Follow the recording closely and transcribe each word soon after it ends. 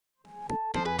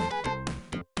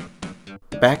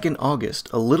Back in August,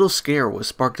 a little scare was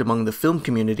sparked among the film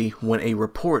community when a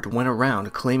report went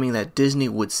around claiming that Disney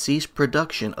would cease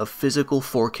production of physical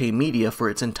 4K media for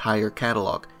its entire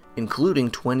catalog, including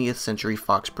 20th Century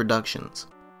Fox Productions.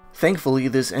 Thankfully,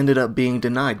 this ended up being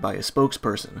denied by a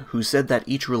spokesperson, who said that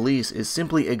each release is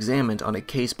simply examined on a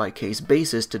case-by-case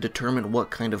basis to determine what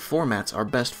kind of formats are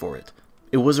best for it.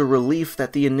 It was a relief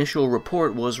that the initial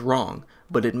report was wrong,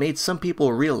 but it made some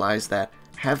people realize that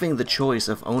having the choice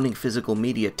of owning physical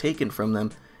media taken from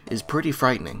them is pretty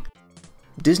frightening.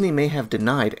 Disney may have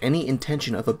denied any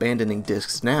intention of abandoning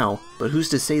discs now, but who's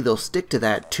to say they'll stick to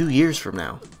that 2 years from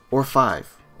now, or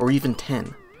 5, or even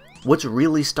 10? What's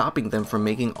really stopping them from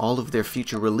making all of their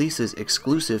future releases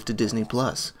exclusive to Disney+?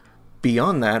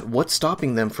 Beyond that, what's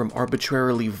stopping them from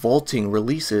arbitrarily vaulting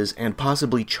releases and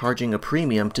possibly charging a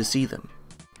premium to see them?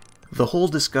 The whole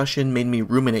discussion made me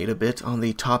ruminate a bit on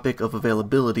the topic of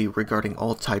availability regarding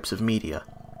all types of media,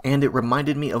 and it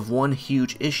reminded me of one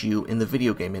huge issue in the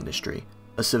video game industry: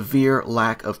 a severe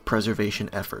lack of preservation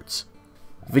efforts.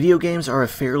 Video games are a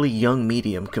fairly young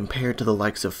medium compared to the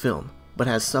likes of film, but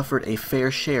has suffered a fair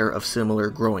share of similar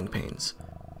growing pains.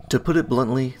 To put it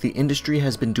bluntly, the industry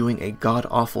has been doing a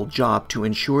god-awful job to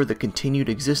ensure the continued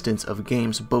existence of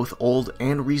games both old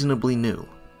and reasonably new.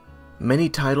 Many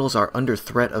titles are under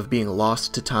threat of being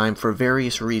lost to time for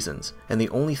various reasons, and the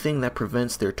only thing that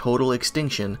prevents their total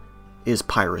extinction is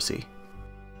piracy.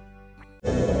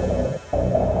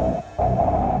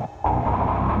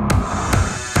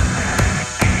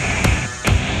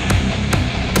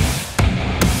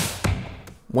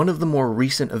 One of the more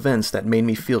recent events that made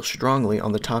me feel strongly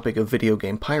on the topic of video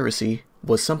game piracy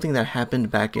was something that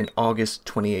happened back in August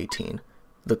 2018.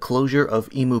 The closure of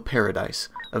EmuParadise,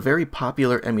 a very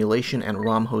popular emulation and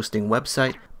ROM hosting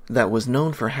website that was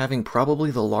known for having probably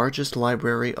the largest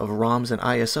library of ROMs and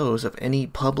ISOs of any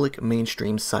public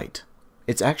mainstream site.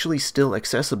 It's actually still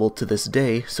accessible to this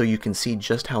day, so you can see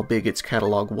just how big its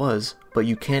catalog was, but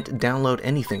you can't download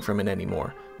anything from it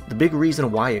anymore. The big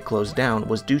reason why it closed down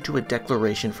was due to a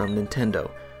declaration from Nintendo,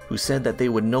 who said that they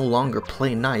would no longer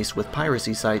play nice with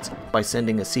piracy sites by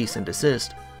sending a cease and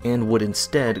desist, and would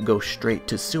instead go straight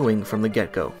to suing from the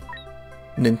get-go.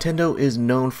 Nintendo is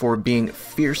known for being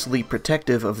fiercely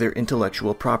protective of their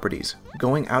intellectual properties,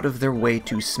 going out of their way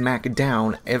to smack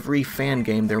down every fan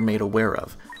game they're made aware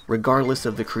of, regardless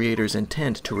of the creator's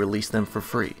intent to release them for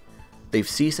free. They've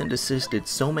cease and desisted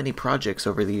so many projects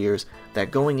over the years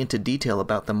that going into detail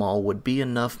about them all would be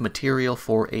enough material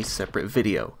for a separate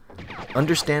video.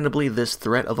 Understandably, this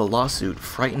threat of a lawsuit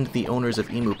frightened the owners of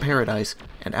EmuParadise,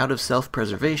 and out of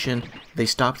self-preservation, they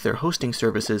stopped their hosting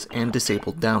services and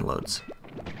disabled downloads.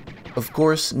 Of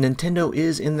course, Nintendo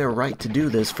is in their right to do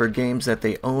this for games that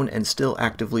they own and still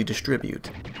actively distribute.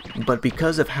 But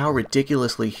because of how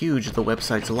ridiculously huge the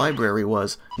website's library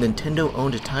was,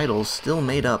 Nintendo-owned titles still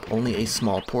made up only a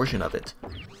small portion of it.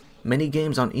 Many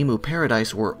games on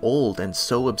EmuParadise were old and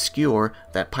so obscure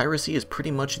that piracy is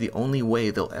pretty much the only way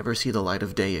they'll ever see the light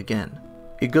of day again.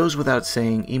 It goes without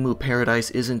saying,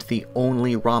 EmuParadise isn't the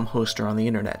only ROM hoster on the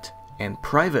internet, and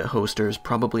private hosters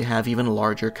probably have even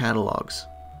larger catalogs.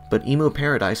 But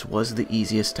EmuParadise was the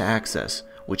easiest to access,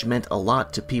 which meant a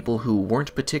lot to people who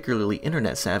weren't particularly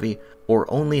internet savvy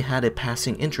or only had a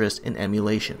passing interest in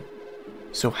emulation.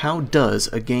 So how does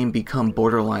a game become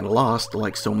borderline lost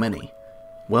like so many?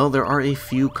 Well, there are a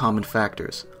few common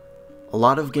factors. A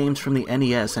lot of games from the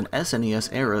NES and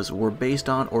SNES eras were based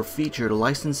on or featured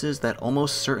licenses that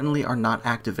almost certainly are not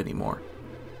active anymore.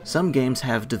 Some games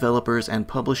have developers and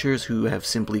publishers who have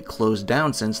simply closed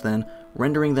down since then,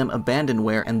 rendering them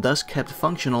abandonware and thus kept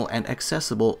functional and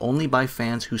accessible only by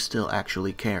fans who still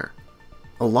actually care.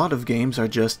 A lot of games are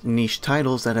just niche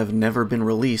titles that have never been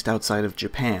released outside of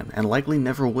Japan, and likely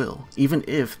never will, even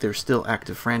if they're still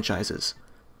active franchises.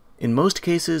 In most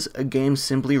cases, a game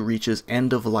simply reaches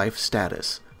end-of-life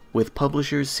status, with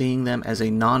publishers seeing them as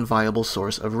a non-viable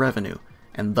source of revenue,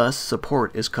 and thus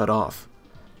support is cut off.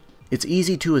 It's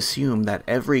easy to assume that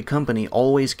every company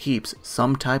always keeps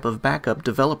some type of backup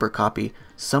developer copy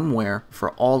somewhere for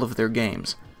all of their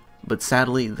games, but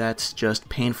sadly that's just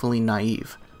painfully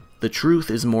naive. The truth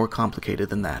is more complicated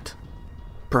than that.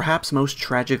 Perhaps most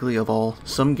tragically of all,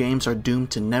 some games are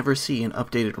doomed to never see an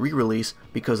updated re-release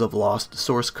because of lost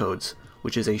source codes,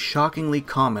 which is a shockingly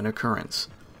common occurrence.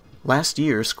 Last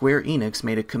year, Square Enix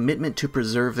made a commitment to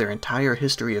preserve their entire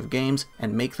history of games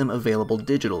and make them available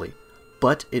digitally,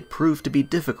 but it proved to be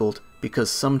difficult because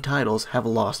some titles have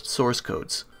lost source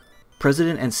codes.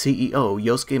 President and CEO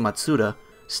Yosuke Matsuda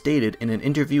stated in an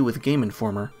interview with Game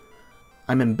Informer,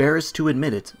 "I'm embarrassed to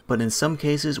admit it, but in some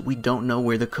cases we don't know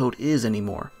where the code is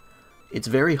anymore. It's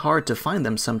very hard to find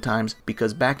them sometimes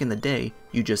because back in the day,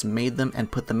 you just made them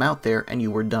and put them out there and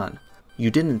you were done. You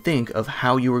didn't think of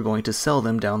how you were going to sell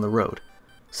them down the road.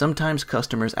 Sometimes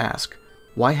customers ask,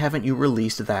 why haven't you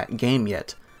released that game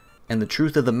yet? And the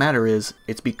truth of the matter is,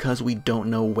 it's because we don't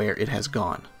know where it has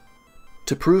gone.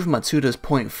 To prove Matsuda's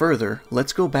point further,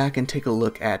 let's go back and take a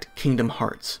look at Kingdom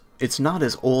Hearts. It's not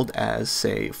as old as,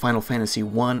 say, Final Fantasy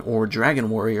I or Dragon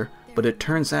Warrior, but it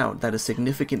turns out that a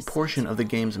significant portion of the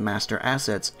game's master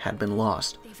assets had been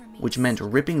lost, which meant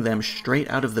ripping them straight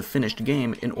out of the finished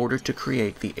game in order to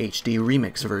create the HD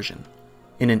remix version.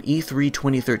 In an E3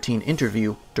 2013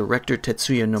 interview, director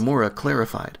Tetsuya Nomura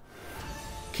clarified,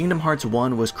 Kingdom Hearts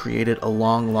 1 was created a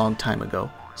long time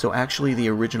ago, so actually the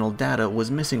original data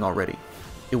was missing already.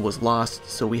 It was lost,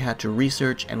 so we had to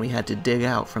research and we had to dig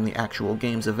out from the actual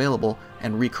games available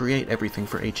and recreate everything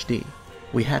for HD.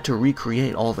 We had to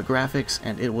recreate all the graphics,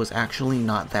 and it was actually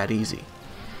not that easy.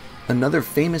 Another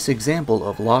famous example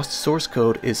of lost source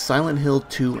code is Silent Hill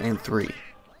 2 and 3.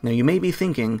 Now you may be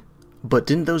thinking, but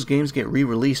didn't those games get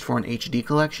re-released for an HD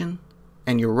collection?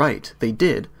 And you're right, they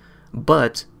did,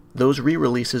 but those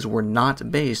re-releases were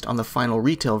not based on the final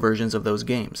retail versions of those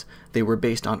games. They were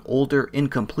based on older,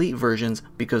 incomplete versions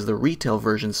because the retail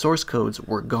version source codes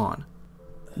were gone.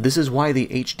 This is why the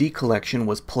HD collection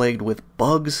was plagued with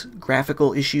bugs,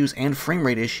 graphical issues, and frame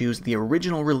rate issues the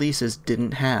original releases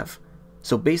didn't have.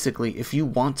 So basically, if you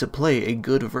want to play a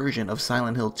good version of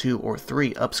Silent Hill 2 or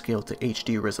 3 upscaled to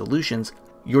HD resolutions,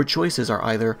 your choices are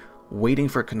either waiting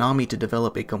for Konami to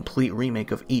develop a complete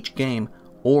remake of each game,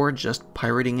 or just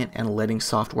pirating it and letting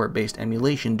software-based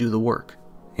emulation do the work.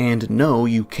 And no,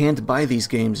 you can't buy these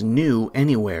games new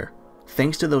anywhere.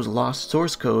 Thanks to those lost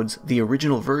source codes, the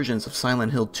original versions of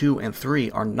Silent Hill 2 and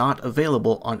 3 are not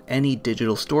available on any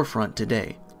digital storefront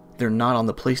today. They're not on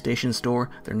the PlayStation Store,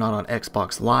 they're not on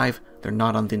Xbox Live, they're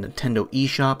not on the Nintendo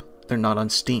eShop, they're not on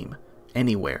Steam.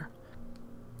 Anywhere.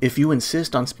 If you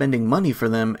insist on spending money for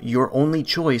them, your only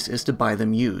choice is to buy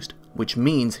them used, which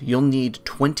means you'll need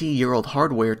 20-year-old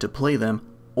hardware to play them,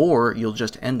 or you'll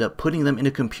just end up putting them in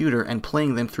a computer and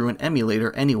playing them through an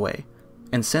emulator anyway.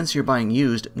 And since you're buying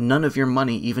used, none of your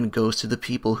money even goes to the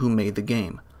people who made the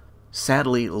game.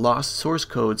 Sadly, lost source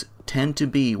codes tend to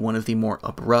be one of the more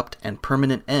abrupt and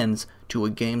permanent ends to a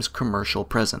game's commercial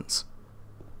presence.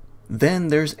 Then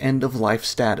there's end-of-life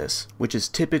status, which is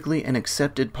typically an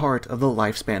accepted part of the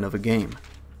lifespan of a game.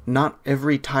 Not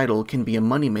every title can be a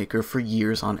moneymaker for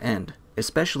years on end,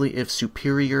 especially if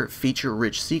superior,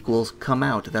 feature-rich sequels come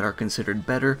out that are considered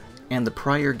better and the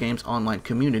prior game's online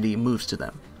community moves to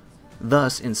them.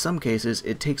 Thus, in some cases,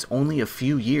 it takes only a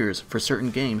few years for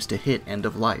certain games to hit end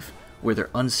of life, where they're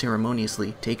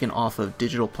unceremoniously taken off of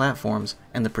digital platforms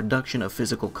and the production of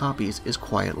physical copies is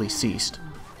quietly ceased.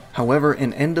 However,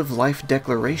 an end-of-life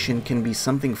declaration can be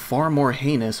something far more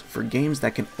heinous for games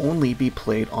that can only be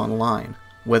played online,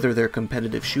 whether they're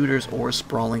competitive shooters or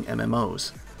sprawling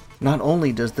MMOs. Not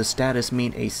only does the status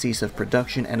mean a cease of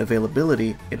production and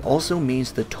availability, it also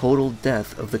means the total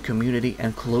death of the community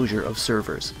and closure of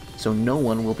servers, so no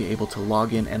one will be able to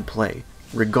log in and play,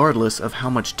 regardless of how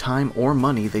much time or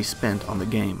money they spent on the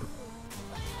game.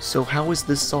 So how is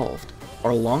this solved?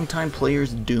 Are longtime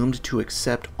players doomed to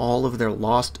accept all of their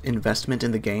lost investment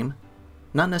in the game?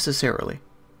 Not necessarily.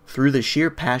 Through the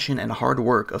sheer passion and hard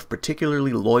work of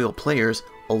particularly loyal players,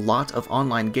 a lot of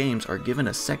online games are given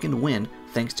a second wind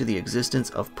thanks to the existence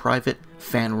of private,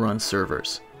 fan-run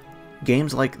servers.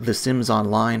 Games like The Sims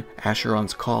Online,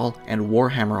 Asheron's Call, and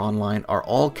Warhammer Online are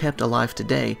all kept alive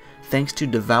today thanks to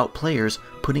devout players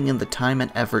putting in the time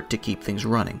and effort to keep things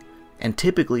running, and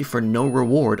typically for no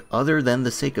reward other than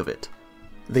the sake of it.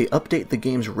 They update the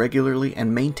games regularly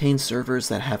and maintain servers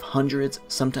that have hundreds,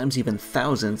 sometimes even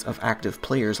thousands of active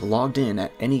players logged in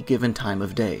at any given time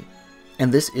of day.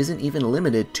 And this isn't even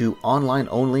limited to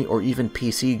online-only or even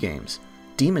PC games.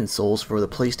 Demon's Souls for the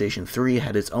PlayStation 3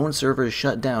 had its own servers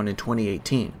shut down in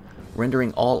 2018,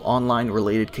 rendering all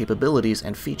online-related capabilities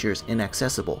and features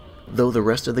inaccessible, though the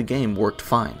rest of the game worked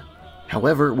fine.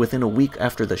 However, within a week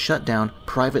after the shutdown,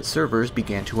 private servers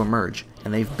began to emerge,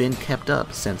 and they've been kept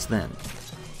up since then.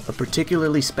 A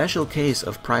particularly special case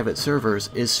of private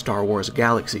servers is Star Wars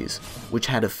Galaxies, which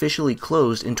had officially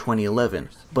closed in 2011,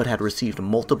 but had received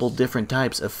multiple different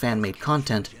types of fan-made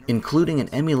content, including an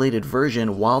emulated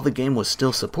version while the game was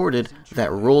still supported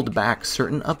that rolled back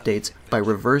certain updates by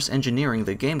reverse engineering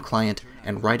the game client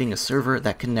and writing a server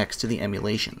that connects to the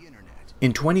emulation.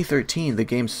 In 2013, the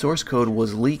game's source code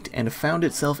was leaked and found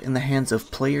itself in the hands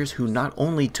of players who not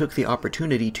only took the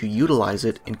opportunity to utilize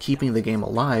it in keeping the game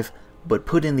alive, but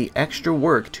put in the extra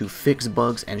work to fix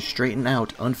bugs and straighten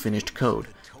out unfinished code,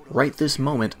 Right this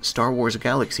moment, Star Wars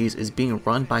Galaxies is being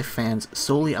run by fans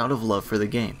solely out of love for the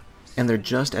game, and they're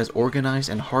just as organized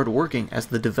and hardworking as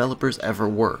the developers ever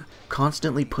were,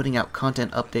 constantly putting out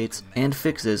content updates and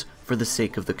fixes for the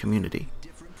sake of the community.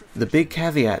 The big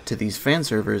caveat to these fan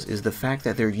servers is the fact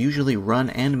that they're usually run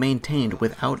and maintained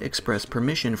without express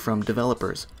permission from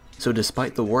developers, so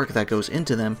despite the work that goes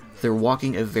into them, they're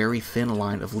walking a very thin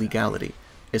line of legality,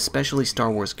 especially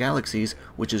Star Wars Galaxies,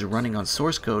 which is running on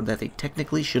source code that they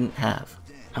technically shouldn't have.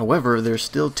 However, they're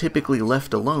still typically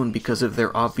left alone because of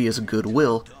their obvious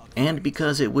goodwill, and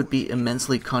because it would be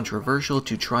immensely controversial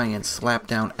to try and slap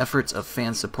down efforts of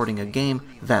fans supporting a game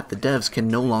that the devs can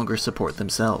no longer support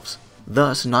themselves.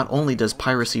 Thus, not only does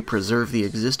Piracy preserve the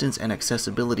existence and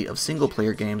accessibility of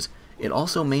single-player games, it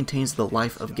also maintains the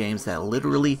life of games that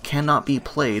literally cannot be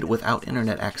played without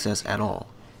internet access at all.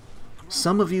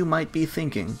 Some of you might be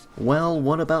thinking, well,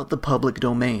 what about the public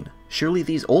domain? Surely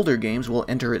these older games will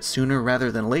enter it sooner rather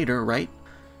than later, right?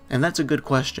 And that's a good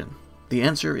question. The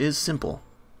answer is simple.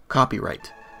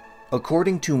 Copyright.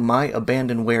 According to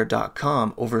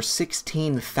myabandonware.com, over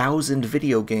 16,000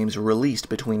 video games released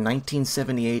between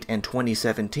 1978 and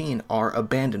 2017 are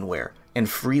abandonware, and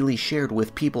freely shared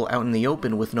with people out in the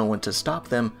open with no one to stop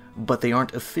them, but they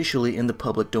aren't officially in the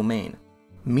public domain.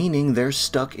 Meaning they're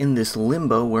stuck in this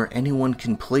limbo where anyone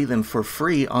can play them for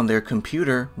free on their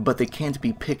computer, but they can't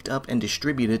be picked up and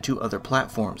distributed to other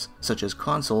platforms, such as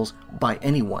consoles, by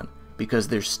anyone, because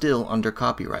they're still under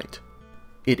copyright.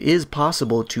 It is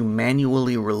possible to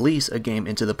manually release a game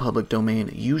into the public domain,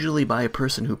 usually by a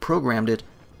person who programmed it,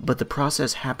 but the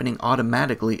process happening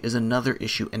automatically is another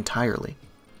issue entirely.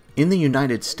 In the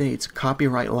United States,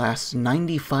 copyright lasts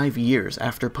 95 years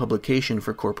after publication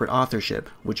for corporate authorship,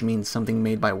 which means something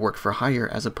made by work for hire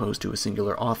as opposed to a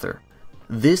singular author.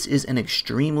 This is an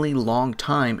extremely long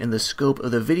time in the scope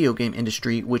of the video game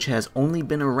industry, which has only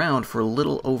been around for a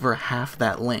little over half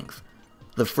that length.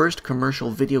 The first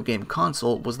commercial video game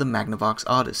console was the Magnavox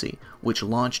Odyssey, which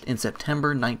launched in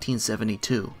September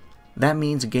 1972. That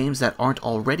means games that aren't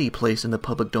already placed in the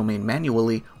public domain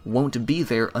manually won't be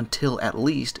there until at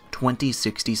least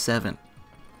 2067.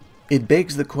 It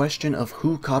begs the question of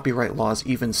who copyright laws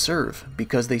even serve,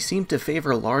 because they seem to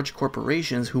favor large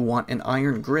corporations who want an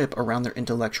iron grip around their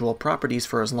intellectual properties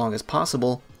for as long as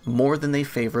possible, more than they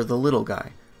favor the little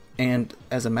guy. And,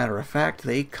 as a matter of fact,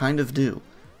 they kind of do.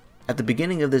 At the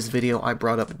beginning of this video I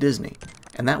brought up Disney,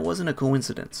 and that wasn't a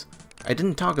coincidence. I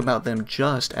didn't talk about them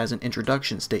just as an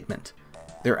introduction statement.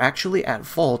 They're actually at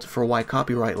fault for why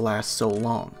copyright lasts so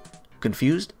long.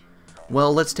 Confused?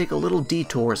 Well, let's take a little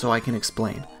detour so I can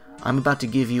explain. I'm about to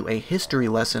give you a history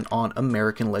lesson on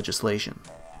American legislation.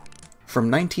 From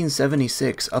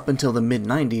 1976 up until the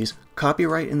mid-90s,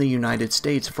 copyright in the United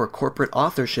States for corporate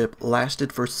authorship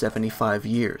lasted for 75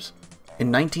 years. In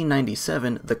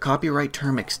 1997, the Copyright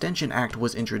Term Extension Act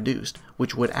was introduced,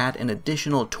 which would add an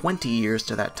additional 20 years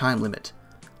to that time limit.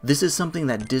 This is something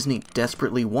that Disney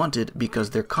desperately wanted because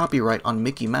their copyright on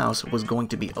Mickey Mouse was going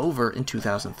to be over in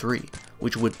 2003,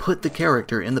 which would put the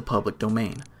character in the public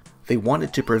domain. They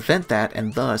wanted to prevent that,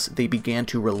 and thus they began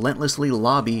to relentlessly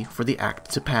lobby for the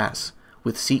act to pass,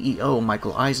 with CEO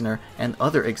Michael Eisner and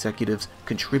other executives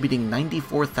contributing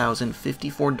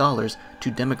 $94,054 to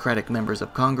Democratic members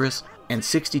of Congress and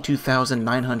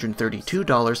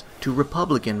 $62,932 to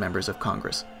Republican members of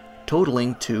Congress,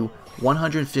 totaling to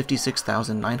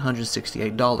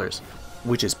 $156,968,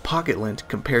 which is pocket-lint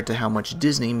compared to how much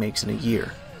Disney makes in a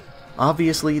year.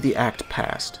 Obviously, the act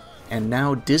passed, and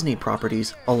now Disney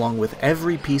properties, along with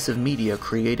every piece of media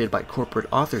created by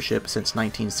corporate authorship since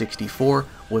 1964,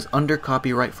 was under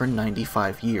copyright for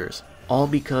 95 years, all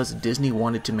because Disney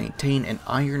wanted to maintain an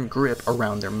iron grip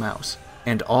around their mouse,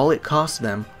 and all it cost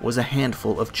them was a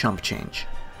handful of chump change.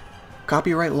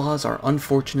 Copyright laws are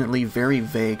unfortunately very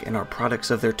vague and are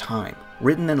products of their time,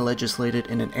 written and legislated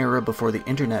in an era before the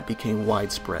internet became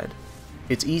widespread.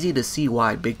 It's easy to see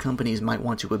why big companies might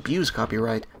want to abuse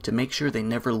copyright to make sure they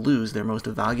never lose their most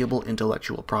valuable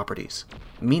intellectual properties.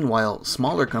 Meanwhile,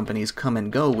 smaller companies come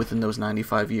and go within those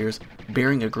 95 years,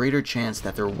 bearing a greater chance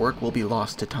that their work will be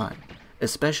lost to time,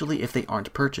 especially if they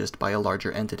aren't purchased by a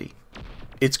larger entity.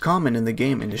 It's common in the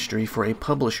game industry for a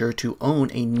publisher to own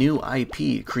a new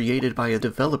IP created by a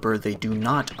developer they do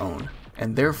not own,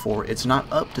 and therefore it's not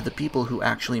up to the people who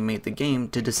actually made the game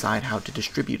to decide how to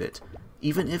distribute it,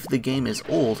 even if the game is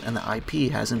old and the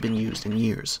IP hasn't been used in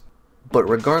years. But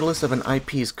regardless of an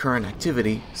IP's current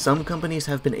activity, some companies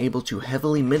have been able to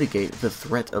heavily mitigate the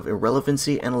threat of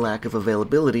irrelevancy and lack of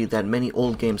availability that many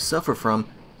old games suffer from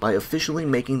by officially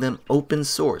making them open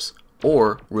source,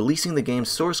 or releasing the game's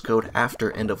source code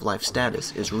after end-of-life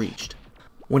status is reached.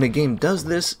 When a game does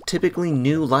this, typically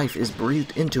new life is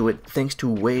breathed into it thanks to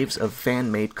waves of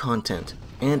fan-made content,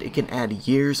 and it can add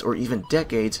years or even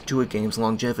decades to a game's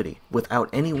longevity, without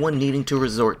anyone needing to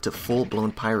resort to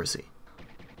full-blown piracy.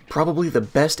 Probably the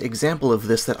best example of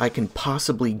this that I can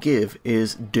possibly give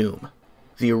is Doom.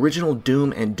 The original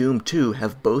Doom and Doom 2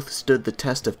 have both stood the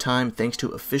test of time thanks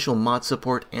to official mod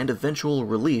support and eventual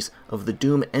release of the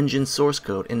Doom engine source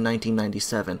code in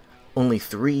 1997, only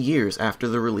 3 years after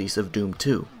the release of Doom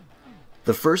 2.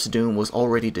 The first Doom was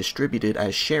already distributed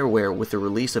as shareware with the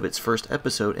release of its first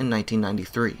episode in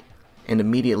 1993, and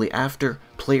immediately after,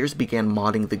 players began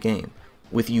modding the game,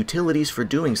 with utilities for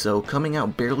doing so coming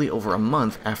out barely over a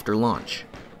month after launch.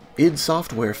 id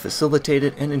Software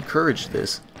facilitated and encouraged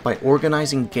this by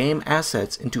organizing game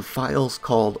assets into files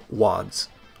called WADs,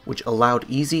 which allowed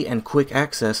easy and quick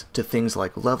access to things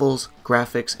like levels,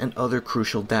 graphics, and other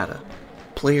crucial data.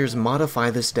 Players modify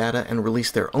this data and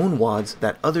release their own WADs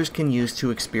that others can use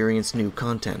to experience new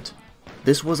content.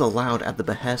 This was allowed at the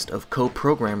behest of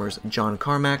co-programmers John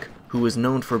Carmack, who is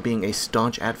known for being a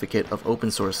staunch advocate of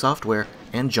open source software,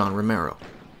 and John Romero.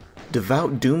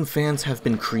 Devout Doom fans have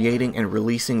been creating and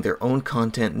releasing their own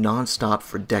content non-stop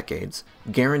for decades,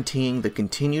 guaranteeing the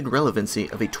continued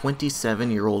relevancy of a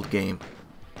 27-year-old game.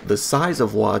 The size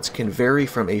of WADs can vary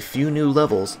from a few new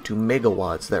levels to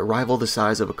megawads that rival the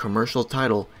size of a commercial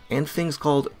title, and things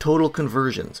called total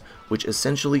conversions, which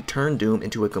essentially turn Doom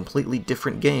into a completely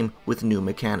different game with new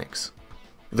mechanics.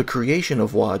 The creation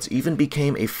of WADs even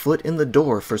became a foot in the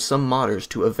door for some modders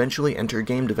to eventually enter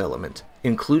game development,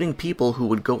 including people who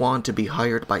would go on to be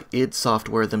hired by id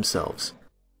Software themselves.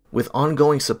 With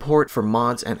ongoing support for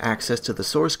mods and access to the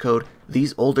source code,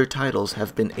 these older titles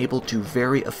have been able to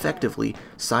very effectively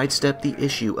sidestep the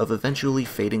issue of eventually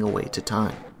fading away to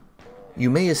time. You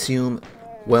may assume,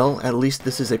 well, at least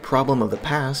this is a problem of the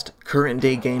past,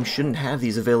 current-day games shouldn't have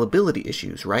these availability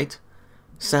issues, right?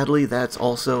 Sadly, that's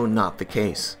also not the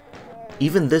case.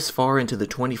 Even this far into the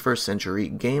 21st century,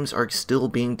 games are still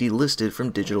being delisted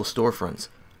from digital storefronts,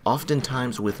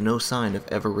 oftentimes with no sign of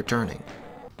ever returning.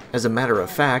 As a matter of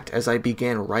fact, as I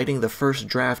began writing the first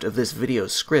draft of this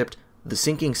video's script, The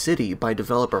Sinking City by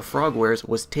developer Frogwares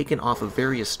was taken off of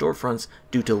various storefronts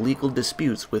due to legal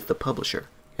disputes with the publisher,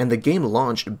 and the game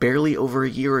launched barely over a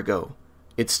year ago.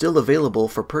 It's still available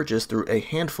for purchase through a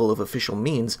handful of official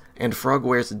means, and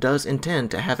Frogwares does intend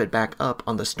to have it back up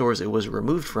on the stores it was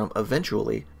removed from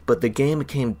eventually, but the game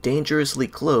came dangerously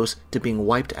close to being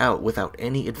wiped out without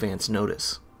any advance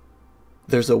notice.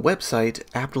 There's a website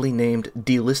aptly named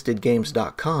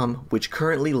delistedgames.com which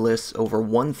currently lists over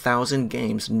 1,000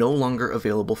 games no longer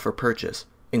available for purchase,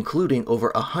 including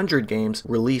over 100 games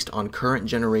released on current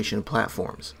generation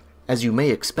platforms. As you may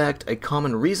expect, a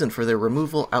common reason for their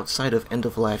removal outside of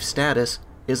end-of-life status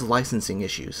is licensing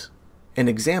issues. An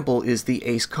example is the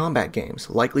Ace Combat games,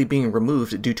 likely being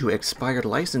removed due to expired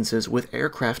licenses with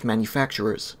aircraft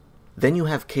manufacturers. Then you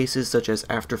have cases such as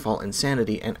Afterfall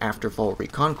Insanity and Afterfall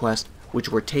Reconquest, which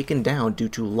were taken down due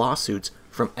to lawsuits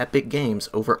from Epic Games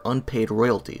over unpaid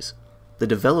royalties. The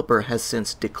developer has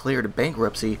since declared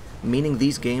bankruptcy, meaning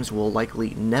these games will likely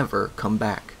never come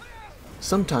back.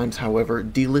 Sometimes, however,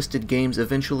 delisted games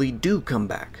eventually do come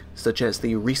back, such as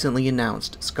the recently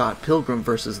announced Scott Pilgrim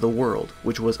vs. the World,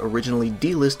 which was originally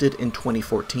delisted in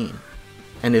 2014.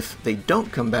 And if they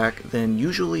don't come back, then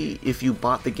usually if you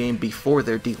bought the game before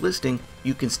their delisting,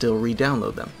 you can still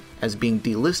re-download them, as being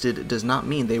delisted does not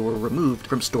mean they were removed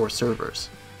from store servers.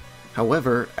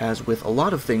 However, as with a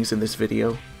lot of things in this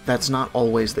video, that's not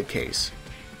always the case.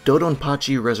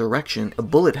 Dodonpachi Resurrection, a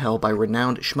bullet hell by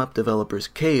renowned shmup developers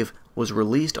Cave, was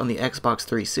released on the Xbox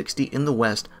 360 in the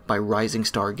West by Rising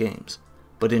Star Games.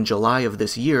 But in July of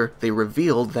this year, they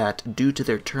revealed that, due to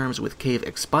their terms with Cave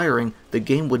expiring, the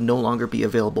game would no longer be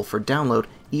available for download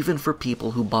even for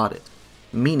people who bought it,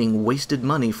 meaning wasted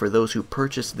money for those who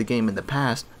purchased the game in the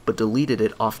past but deleted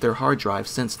it off their hard drive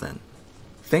since then.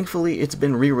 Thankfully, it's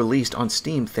been re-released on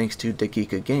Steam thanks to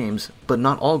Dakika Games, but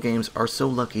not all games are so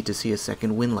lucky to see a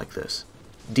second win like this.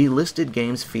 Delisted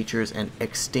Games features an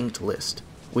extinct list,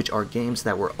 which are games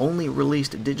that were only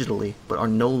released digitally but are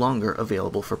no longer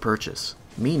available for purchase,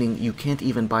 meaning you can't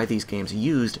even buy these games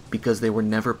used because they were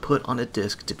never put on a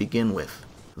disc to begin with.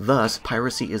 Thus,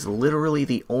 piracy is literally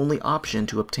the only option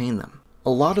to obtain them. A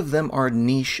lot of them are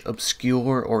niche,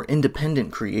 obscure, or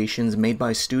independent creations made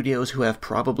by studios who have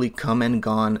probably come and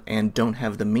gone and don't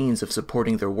have the means of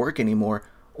supporting their work anymore,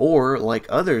 or, like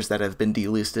others that have been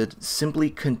delisted, simply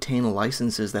contain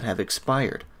licenses that have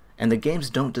expired, and the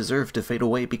games don't deserve to fade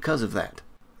away because of that.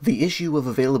 The issue of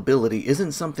availability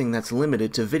isn't something that's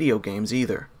limited to video games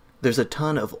either. There's a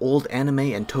ton of old anime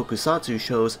and tokusatsu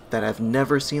shows that have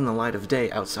never seen the light of day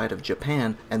outside of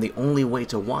Japan, and the only way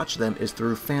to watch them is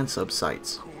through fansub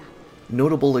sites.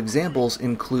 Notable examples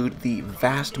include the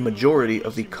vast majority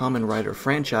of the Kamen Rider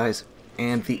franchise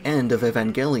and the end of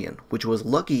Evangelion, which was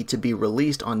lucky to be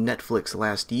released on Netflix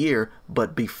last year,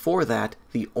 but before that,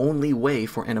 the only way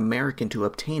for an American to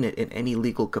obtain it in any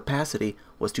legal capacity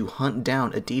was to hunt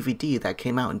down a DVD that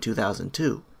came out in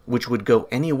 2002, which would go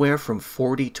anywhere from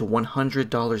 $40 to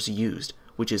 $100 used,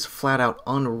 which is flat out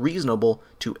unreasonable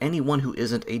to anyone who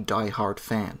isn't a die-hard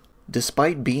fan.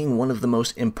 Despite being one of the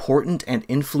most important and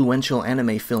influential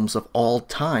anime films of all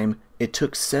time, it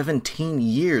took 17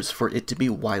 years for it to be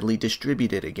widely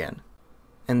distributed again.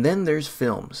 And then there's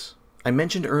films. I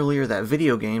mentioned earlier that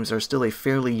video games are still a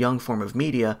fairly young form of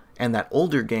media, and that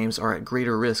older games are at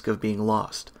greater risk of being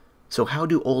lost. So how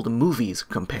do old movies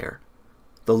compare?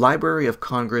 The Library of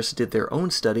Congress did their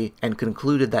own study and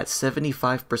concluded that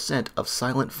 75% of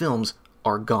silent films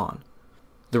are gone.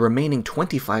 The remaining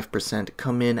 25%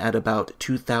 come in at about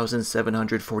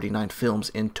 2,749 films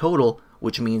in total,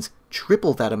 which means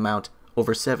triple that amount,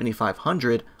 over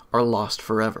 7,500, are lost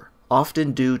forever,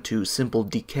 often due to simple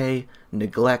decay,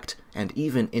 neglect, and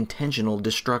even intentional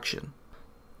destruction.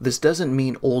 This doesn't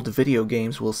mean old video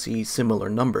games will see similar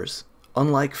numbers.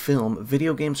 Unlike film,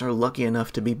 video games are lucky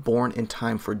enough to be born in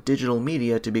time for digital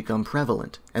media to become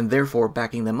prevalent, and therefore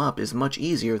backing them up is much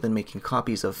easier than making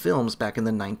copies of films back in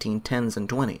the 1910s and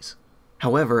 20s.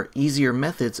 However, easier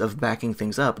methods of backing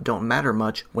things up don't matter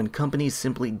much when companies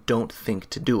simply don't think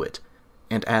to do it,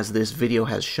 and as this video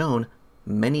has shown,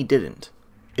 many didn't.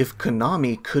 If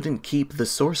Konami couldn't keep the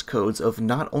source codes of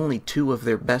not only 2 of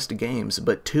their best games,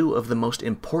 but 2 of the most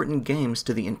important games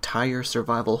to the entire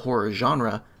survival horror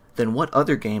genre, then what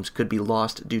other games could be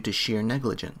lost due to sheer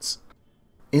negligence?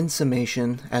 In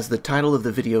summation, as the title of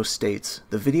the video states,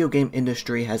 the video game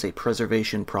industry has a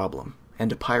preservation problem,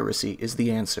 and piracy is the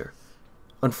answer.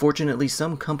 Unfortunately,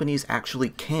 some companies actually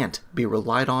can't be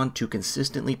relied on to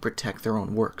consistently protect their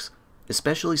own works,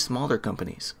 especially smaller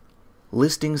companies.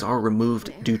 Listings are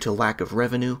removed due to lack of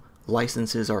revenue,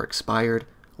 licenses are expired,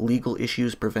 legal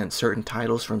issues prevent certain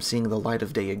titles from seeing the light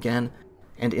of day again,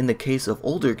 and in the case of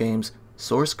older games,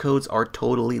 source codes are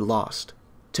totally lost.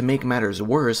 To make matters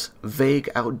worse, vague,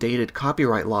 outdated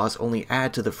copyright laws only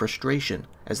add to the frustration,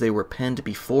 as they were penned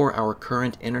before our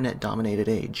current internet-dominated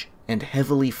age, and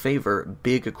heavily favor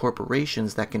big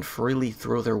corporations that can freely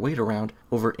throw their weight around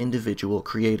over individual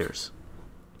creators.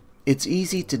 It's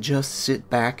easy to just sit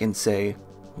back and say,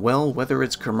 well, whether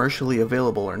it's commercially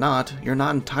available or not, you're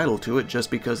not entitled to it just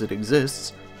because it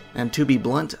exists, and to be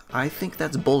blunt, I think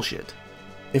that's bullshit.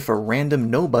 If a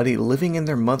random nobody living in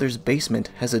their mother's basement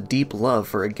has a deep love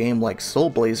for a game like Soul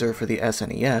Blazer for the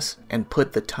SNES, and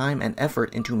put the time and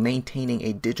effort into maintaining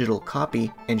a digital copy,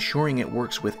 ensuring it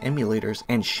works with emulators,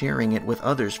 and sharing it with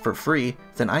others for free,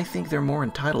 then I think they're more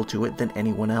entitled to it than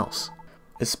anyone else.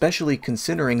 Especially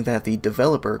considering that the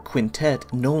developer,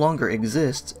 Quintet, no longer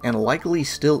exists, and likely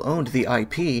still owned the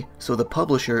IP, so the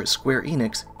publisher, Square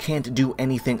Enix, can't do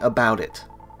anything about it.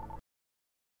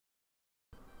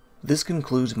 This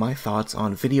concludes my thoughts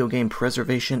on video game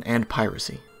preservation and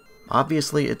piracy.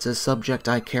 Obviously, it's a subject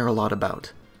I care a lot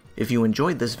about. If you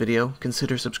enjoyed this video,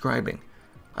 consider subscribing.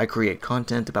 I create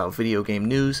content about video game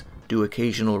news, do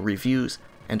occasional reviews,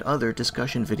 and other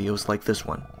discussion videos like this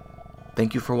one.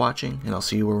 Thank you for watching, and I'll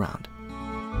see you around.